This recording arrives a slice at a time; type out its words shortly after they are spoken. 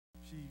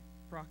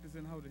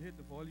practicing how to hit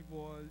the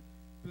volleyball,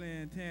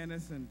 playing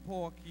tennis and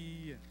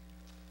hockey and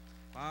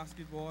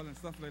basketball and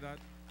stuff like that.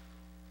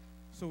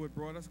 So it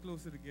brought us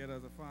closer together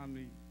as a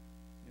family,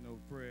 you know,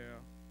 prayer,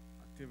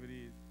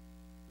 activities,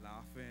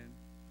 laughing,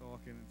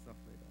 talking and stuff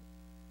like that.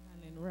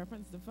 And in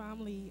reference to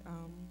family,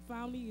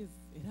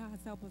 it has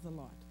helped us a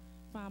lot.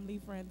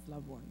 Family, friends,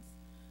 loved ones.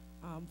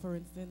 For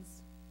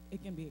instance,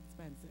 it can be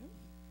expensive.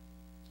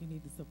 You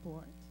need the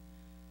support.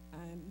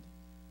 And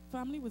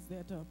family was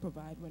there to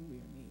provide when we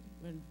were in need,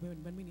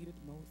 when we needed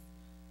the most.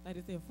 Like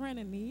they say, a friend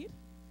in need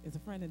is a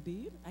friend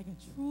indeed. I can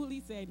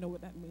truly say I know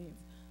what that means.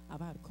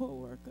 I've had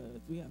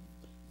co-workers, we have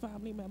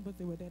family members,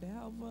 they were there to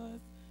help us.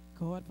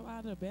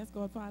 Godfather, the best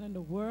godfather in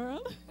the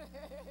world.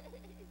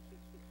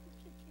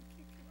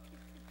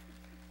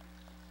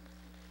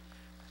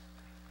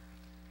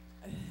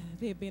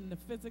 They've been the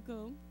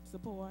physical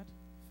support,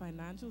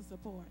 financial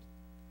support,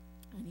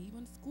 and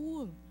even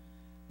school.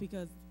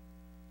 Because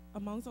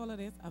amongst all of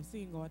this, I've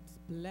seen God's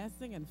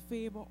blessing and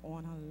favor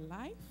on her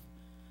life.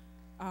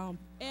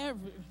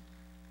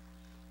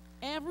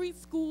 Every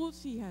school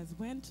she has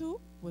went to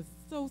was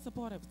so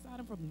supportive.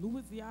 Starting from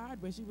Lewis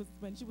Yard, when she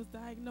was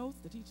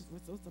diagnosed, the teachers were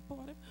so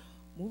supportive.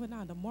 Moving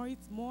on to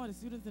Maurice Moore, the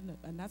students,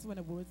 and that's when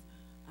it was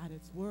at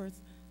its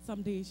worst.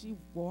 Some days she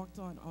walked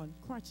on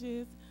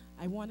crutches.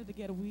 I wanted to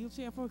get a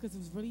wheelchair for her because it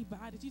was really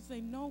bad. The teacher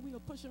said, no, we'll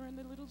push her in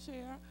the little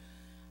chair.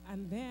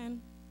 And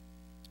then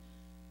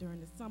during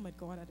the summer,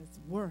 God at its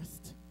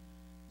worst,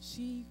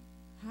 she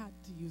had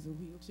to use a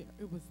wheelchair.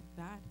 It was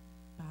that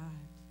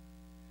bad.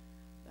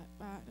 That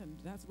bad. And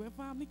that's where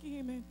family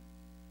came in.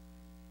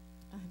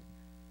 And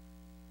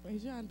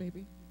raise your hand, baby.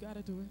 You got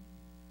to do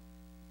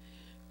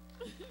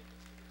it.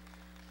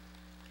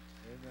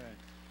 Amen.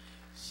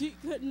 She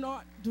could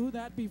not do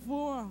that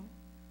before.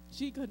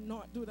 She could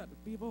not do that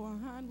before.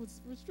 Her hand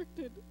was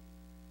restricted.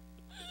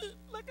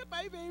 Look at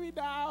my baby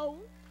now.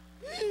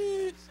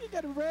 She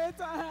can raise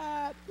her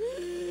hand.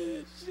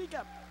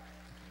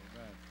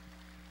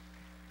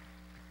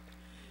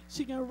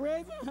 She can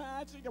raise her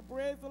hand. She can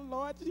praise the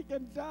Lord. She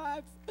can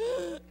dance.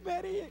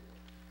 Betty.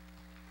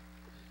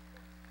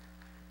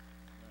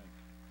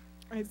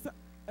 I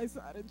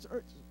sat in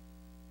church.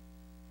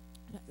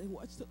 And as I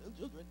watched the little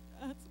children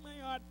dance, my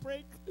heart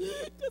break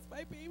because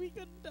my baby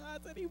couldn't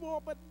dance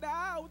anymore. But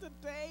now,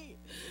 today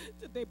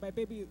my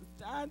baby is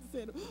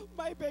dancing.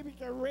 My baby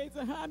can raise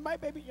a hand. My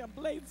baby can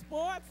play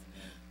sports.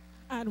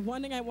 And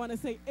one thing I want to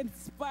say, in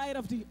spite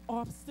of the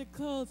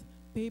obstacles,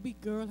 baby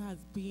girl has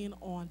been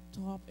on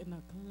top in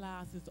the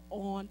classes,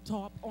 on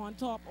top.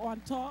 Amen.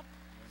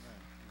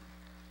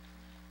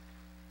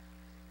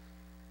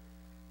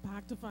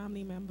 Back to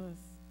family members.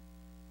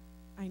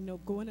 I know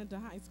going into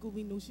high school,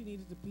 we knew she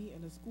needed to be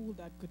in a school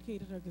that could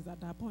cater to her because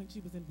at that point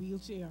she was in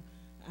wheelchair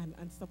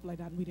and stuff like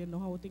that, and we didn't know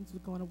how things were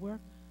going to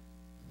work.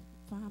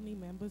 Family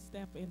members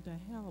stepped in to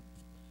help.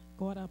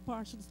 Got a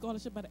partial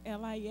scholarship at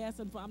LIS,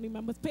 and family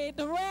members paid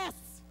the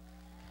rest.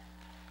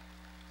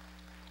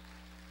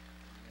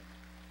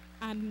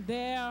 And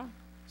there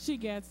she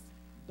gets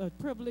the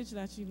privilege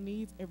that she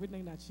needs,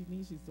 everything that she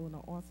needs. She's doing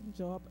an awesome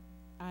job.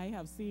 I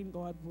have seen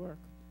God work,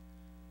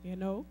 you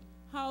know.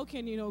 How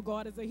can you know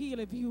God is a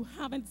healer if you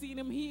haven't seen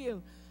him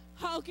heal?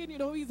 How can you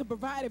know he's a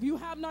provider if you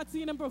have not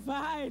seen him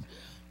provide?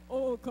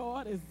 Oh,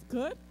 God is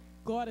good.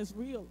 God is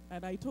real.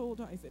 And I told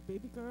her, I said,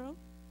 baby girl,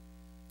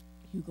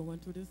 you going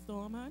through this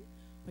storm, hon?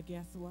 But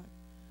guess what?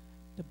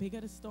 The bigger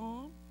the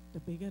storm, the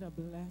bigger the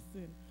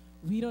blessing.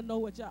 We don't know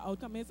what your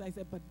outcome is. I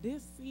said, but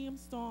this same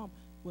storm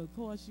will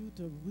cause you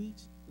to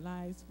reach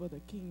lives for the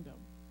kingdom.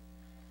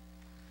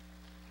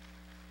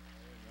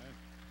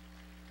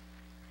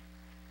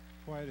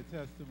 Quite a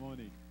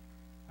testimony.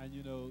 And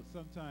you know,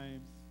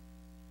 sometimes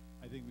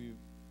I think we've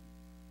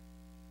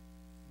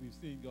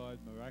seen God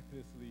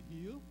miraculously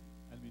heal,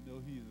 and we know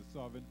he is a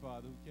sovereign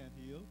Father who can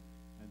heal.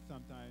 And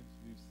sometimes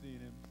we've seen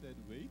him said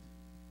wait,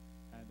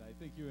 and I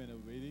think you're in a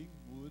waiting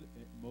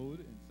mode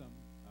in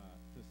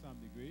to some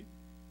degree.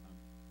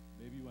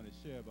 Maybe you want to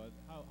share about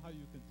how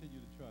you continue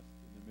to trust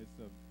in the midst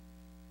of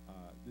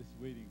this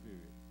waiting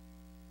period.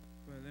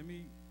 Well, let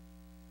me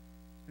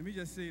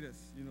just say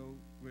this, you know,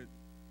 with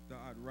the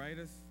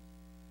arthritis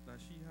that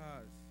she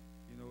has,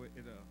 you know,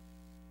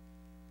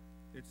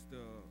 it's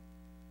the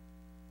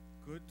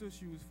good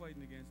tissues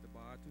fighting against the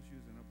bad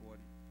tissues in her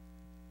body,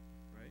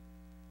 right?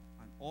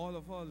 And all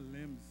of her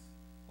limbs,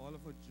 all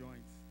of her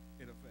joints,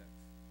 it affects.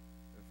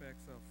 It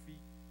affects her feet,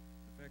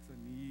 it affects her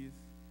knees,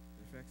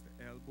 it affects the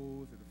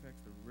elbows, it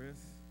affects the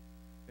wrists,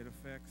 it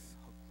affects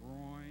her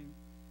groin,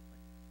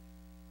 like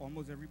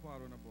almost every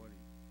part on her body,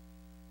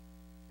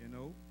 you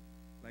know?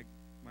 Like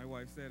my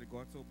wife said, it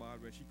got so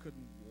bad where she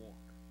couldn't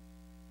walk,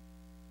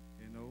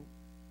 you know?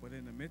 But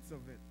in the midst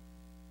of it,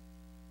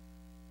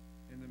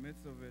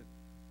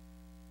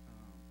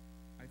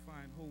 I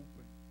find hope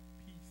and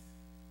peace,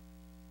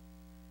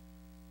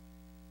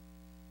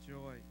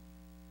 joy.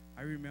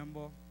 I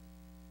remember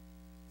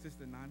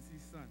Sister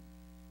Nancy's son,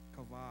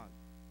 Kaval.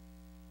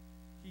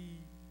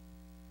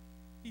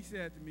 He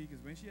said to me,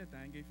 because when she had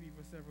dengue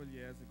fever several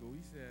years ago,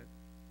 he said,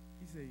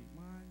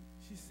 man,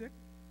 she's sick.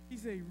 He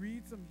said,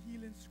 read some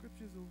healing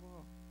scriptures over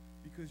her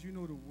because you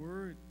know the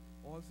word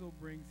also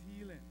brings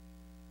healing.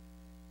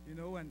 You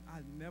know, and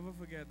I'll never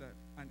forget that.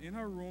 And in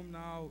her room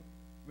now,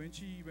 when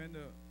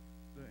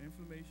the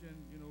inflammation,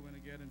 you know, when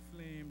it get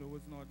inflamed or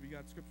what's not, we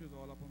got scriptures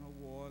all up on her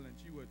wall, and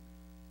she would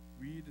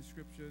read the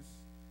scriptures,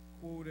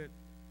 quote it,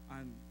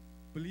 and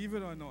believe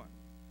it or not,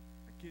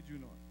 I kid you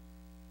not,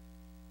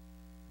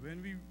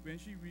 when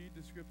she read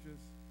the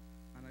scriptures,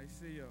 and I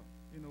say,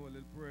 you know, a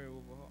little prayer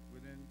over her,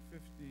 within 15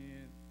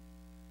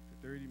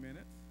 to 30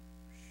 minutes,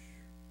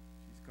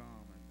 she's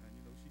calm, and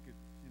you know, she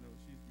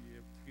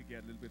could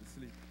get a little bit of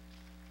sleep.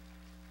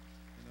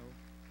 You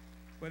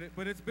know,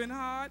 but it's been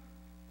hard.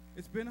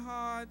 It's been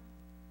hard.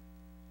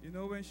 You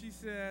know, when she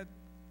said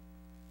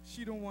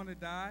she don't want to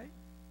die,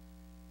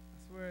 I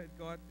swear it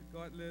got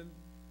a little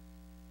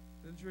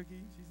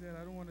tricky. She said,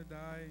 I don't want to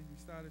die. We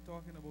started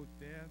talking about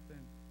death,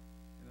 and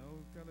you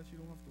know, tell her she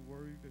don't have to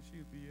worry because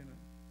she'll be in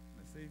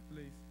a safe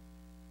place.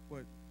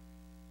 But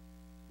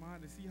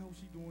man, to see how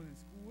she doing in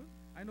school,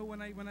 I know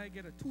when I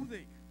get a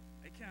toothache,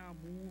 I can't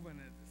move and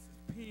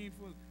it's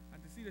painful,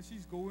 and to see that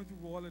she's going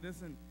through all of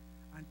this and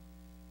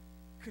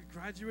could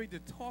graduate the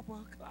top of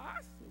her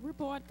class.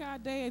 Report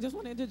card day. I just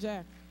want to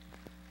interject.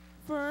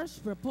 First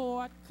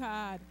report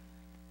card.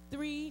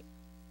 3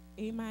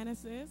 A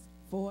minuses,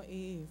 4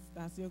 A's.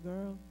 That's your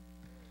girl.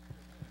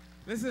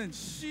 Listen,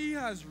 she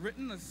has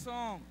written a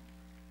song.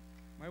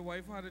 My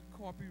wife had it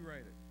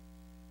copyrighted.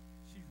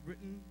 She's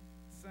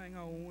sang her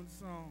own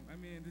song. I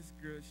mean, this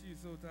girl, she's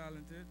so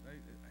talented. I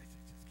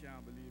just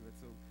can't believe it.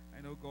 So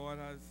I know God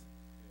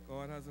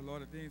has a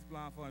lot of things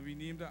planned for her. And we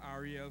named her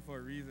Ariel for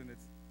a reason.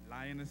 It's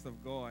Lioness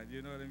of God.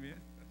 You know what I mean?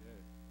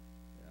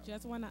 Yeah.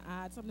 Just want to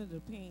add something to the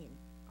pain.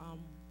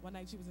 One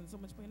night she was in so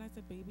much pain. I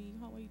said, baby,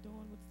 how are you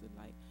doing? What's it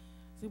like?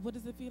 I said, what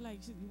does it feel like?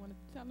 You want to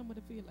tell them what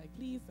it feels like?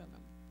 Please tell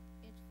them.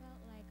 It felt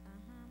like a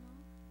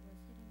hammer was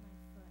hitting my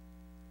foot.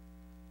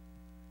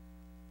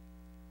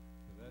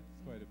 So that's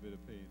quite a bit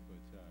of pain for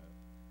a child.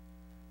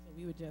 So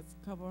we would just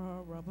cover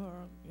her, rub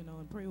her, you know,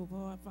 and pray over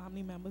her.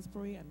 Family members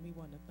pray, and we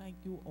want to thank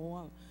you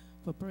all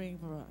for praying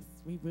for us.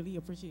 We really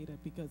appreciate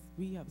it because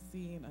we have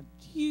seen a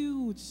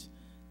huge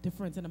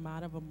difference in a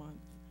matter of a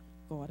month.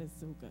 God is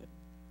so good.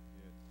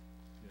 Yes,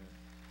 yes.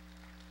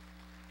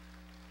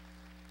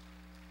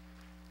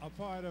 A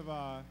part of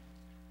our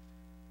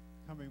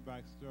coming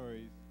back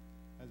stories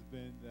has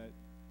been that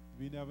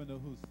we never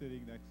know who's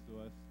sitting next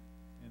to us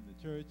in the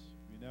church.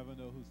 We never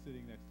know who's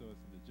sitting next to us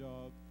in the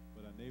job,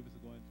 what our neighbors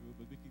are going through,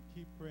 but we can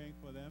keep praying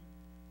for them.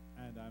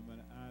 And I'm going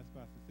to ask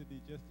Pastor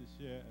Sidney just to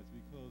share as we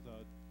close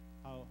out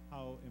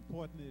how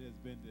important it has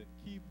been to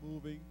keep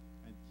moving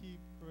and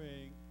keep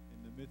praying in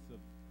the midst of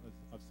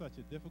such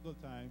a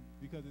difficult time,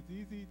 because it's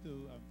easy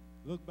to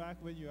look back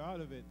when you're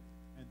out of it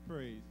and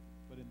praise,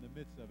 but in the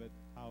midst of it,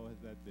 how has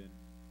that been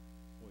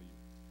for you?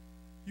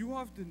 You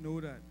have to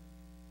know that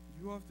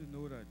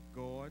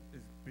God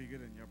is bigger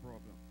than your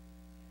problem.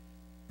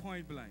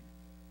 Point blank.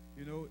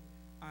 You know,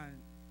 and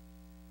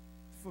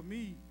for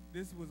me,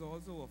 this was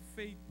also a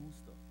faith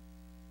booster.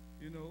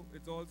 You know,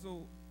 it's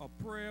also a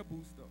prayer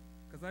booster.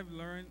 Because I've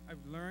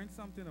learned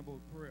something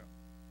about prayer.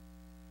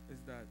 Is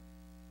that,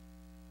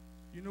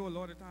 you know, a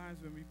lot of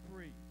times when we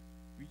pray,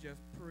 we just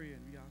pray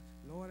and we ask,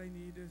 Lord, I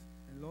need this,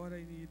 and Lord,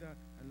 I need that,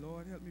 and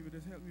Lord, help me with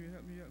this, help me.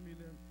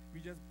 We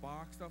just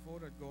bark stuff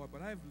out at God.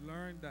 But I've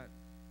learned that,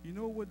 you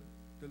know what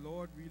the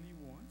Lord really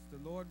wants?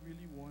 The Lord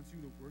really wants you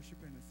to worship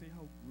Him and say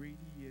how great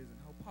He is and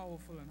how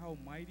powerful and how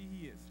mighty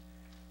He is.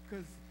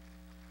 Because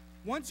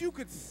once you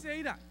could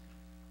say that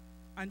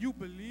and you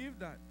believe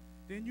that,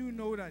 then you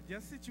know that your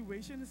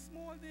situation is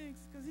small things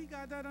because He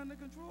got that under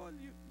control.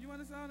 You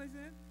understand what I'm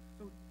saying?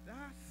 So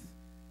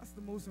that's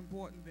the most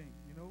important thing,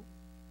 you know?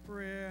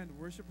 Prayer and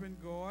worshiping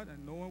God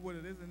and knowing what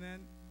it is, and then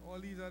all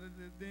these other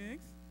things,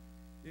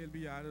 they'll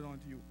be added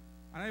onto you.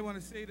 And I want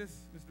to say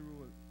this, Mr.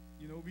 Rule,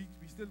 you know, we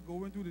still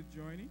going through the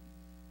journey,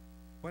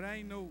 but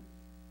I know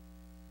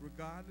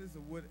regardless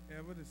of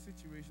whatever the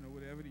situation or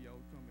whatever the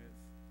outcome is,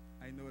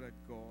 I know that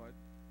God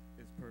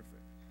is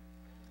perfect.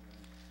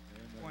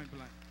 Amen. Point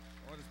blank.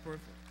 God is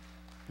perfect.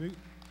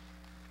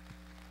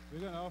 We're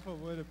going to offer a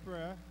word of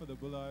prayer for the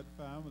Bullard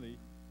family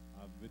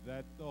with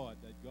that thought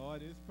that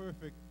God is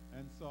perfect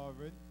and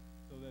sovereign.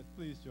 So let's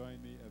please join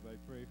me as I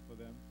pray for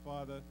them.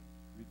 Father,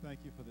 we thank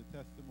you for the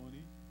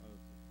testimony of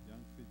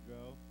young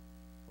Sidrell,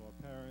 for our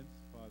parents.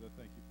 Father,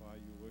 thank you for how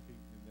you're working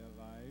in their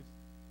lives.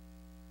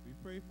 We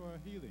pray for our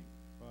healing.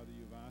 Father,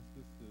 you've asked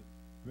us to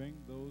bring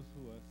those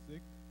who are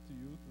sick to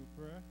you through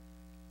prayer.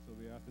 So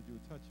we ask that you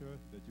would touch her,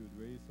 that you would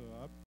raise her up.